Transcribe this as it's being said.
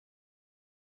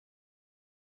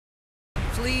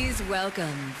Please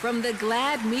welcome, from the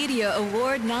GLAAD Media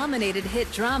Award-nominated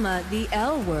hit drama, The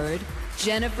L Word,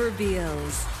 Jennifer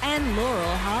Beals and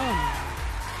Laurel Holloman.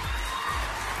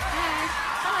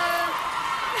 Hello.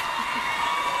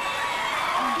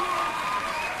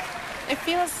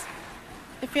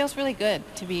 It feels really good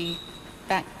to be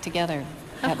back together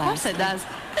at last. Of course it does.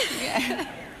 Yeah.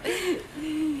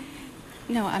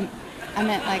 No, I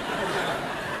meant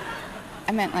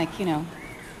like, you know,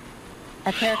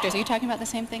 our characters. Are you talking about the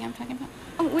same thing I'm talking about?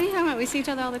 Oh, what are you talking about? We see each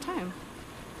other all the time.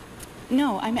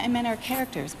 No, I meant our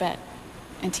characters, Bet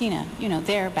and Tina. You know,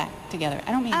 they're back together.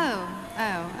 I don't mean... Oh,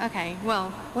 okay.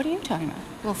 Well... What are you talking about?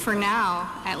 Well, for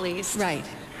now, at least. Right.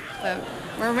 But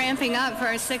we're ramping up for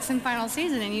our 6th and final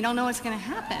season, and you don't know what's going to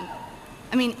happen.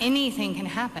 I mean, anything can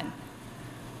happen.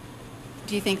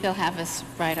 Do you think they'll have us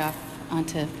ride off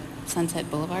onto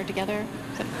Sunset Boulevard together?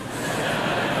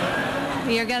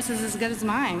 Your guess is as good as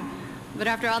mine. But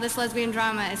after all this lesbian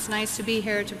drama, it's nice to be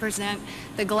here to present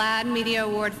the GLAAD Media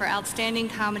Award for Outstanding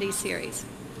Comedy Series.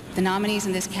 The nominees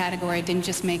in this category didn't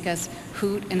just make us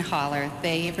hoot and holler.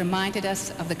 They reminded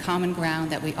us of the common ground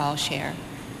that we all share.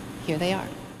 Here they are.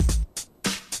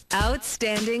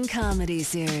 Outstanding Comedy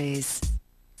Series.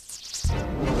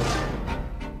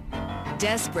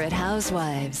 Desperate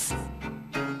Housewives.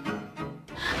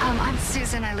 I'm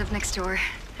Susan. I live next door.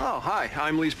 Oh, hi.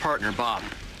 I'm Lee's partner, Bob.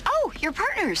 Oh, you're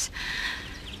partners.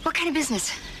 What kind of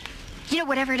business? You know,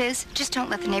 whatever it is, just don't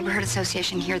let the neighborhood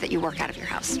association hear that you work out of your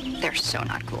house. They're so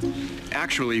not cool.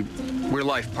 Actually, we're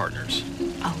life partners.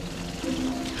 Oh.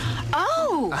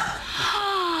 Oh!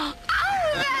 Oh,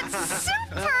 that's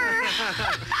super!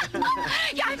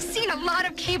 Yeah, I've seen a lot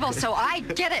of cable, so I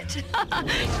get it.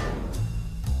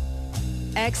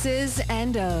 X's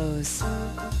and O's.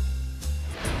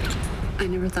 I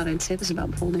never thought I'd say this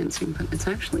about pole dancing, but it's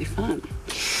actually fun.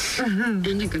 And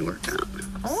a good workout.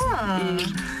 Oh.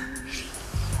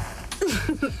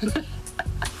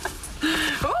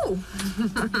 Oh.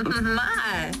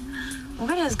 My.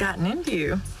 What has gotten into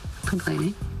you?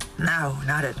 Complaining? No,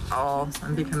 not at all.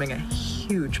 I'm becoming a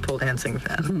huge pole dancing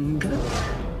fan. Good.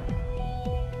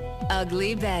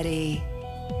 Ugly Betty.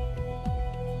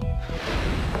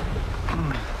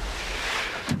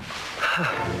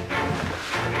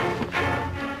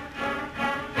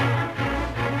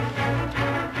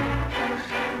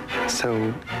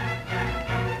 So,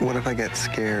 what if I get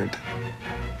scared?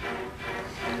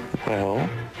 Well,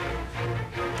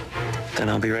 then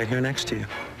I'll be right here next to you.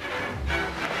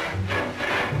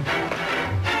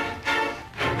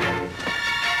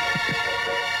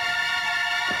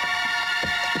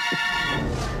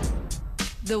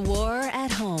 The War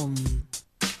at Home.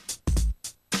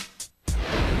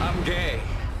 I'm gay.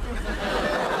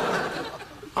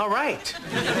 All right.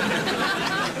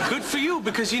 Good for you,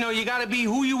 because, you know, you gotta be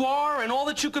who you are and all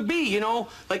that you could be, you know,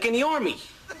 like in the Army.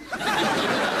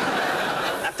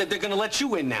 Not that they're gonna let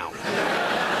you in now.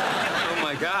 Oh,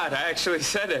 my God, I actually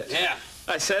said it. Yeah.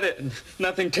 I said it, and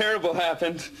nothing terrible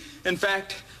happened. In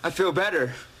fact, I feel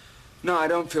better. No, I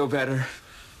don't feel better.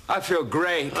 I feel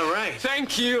great. All right.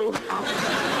 Thank you. And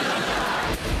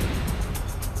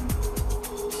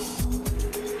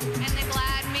the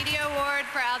GLAAD Media Award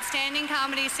for Outstanding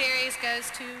Comedy Series goes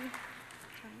to...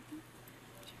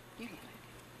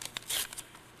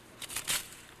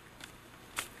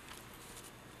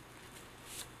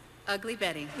 Ugly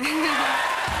Betty.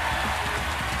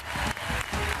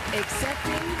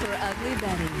 Accepting for Ugly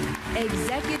Betty,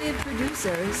 executive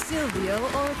producer Silvio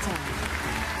Orta.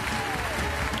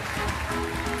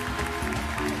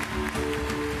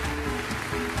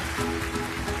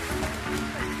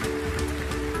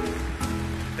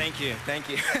 Thank you, thank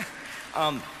you.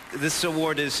 This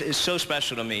award is so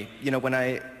special to me. You know, when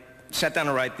I sat down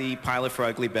to write the pilot for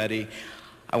Ugly Betty,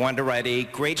 I wanted to write a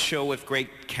great show with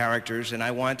great characters, and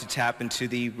I wanted to tap into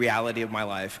the reality of my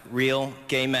life. Real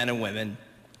gay men and women,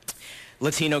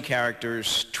 Latino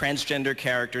characters, transgender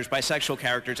characters, bisexual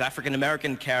characters,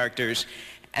 African-American characters,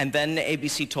 and then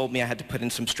ABC told me I had to put in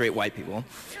some straight white people.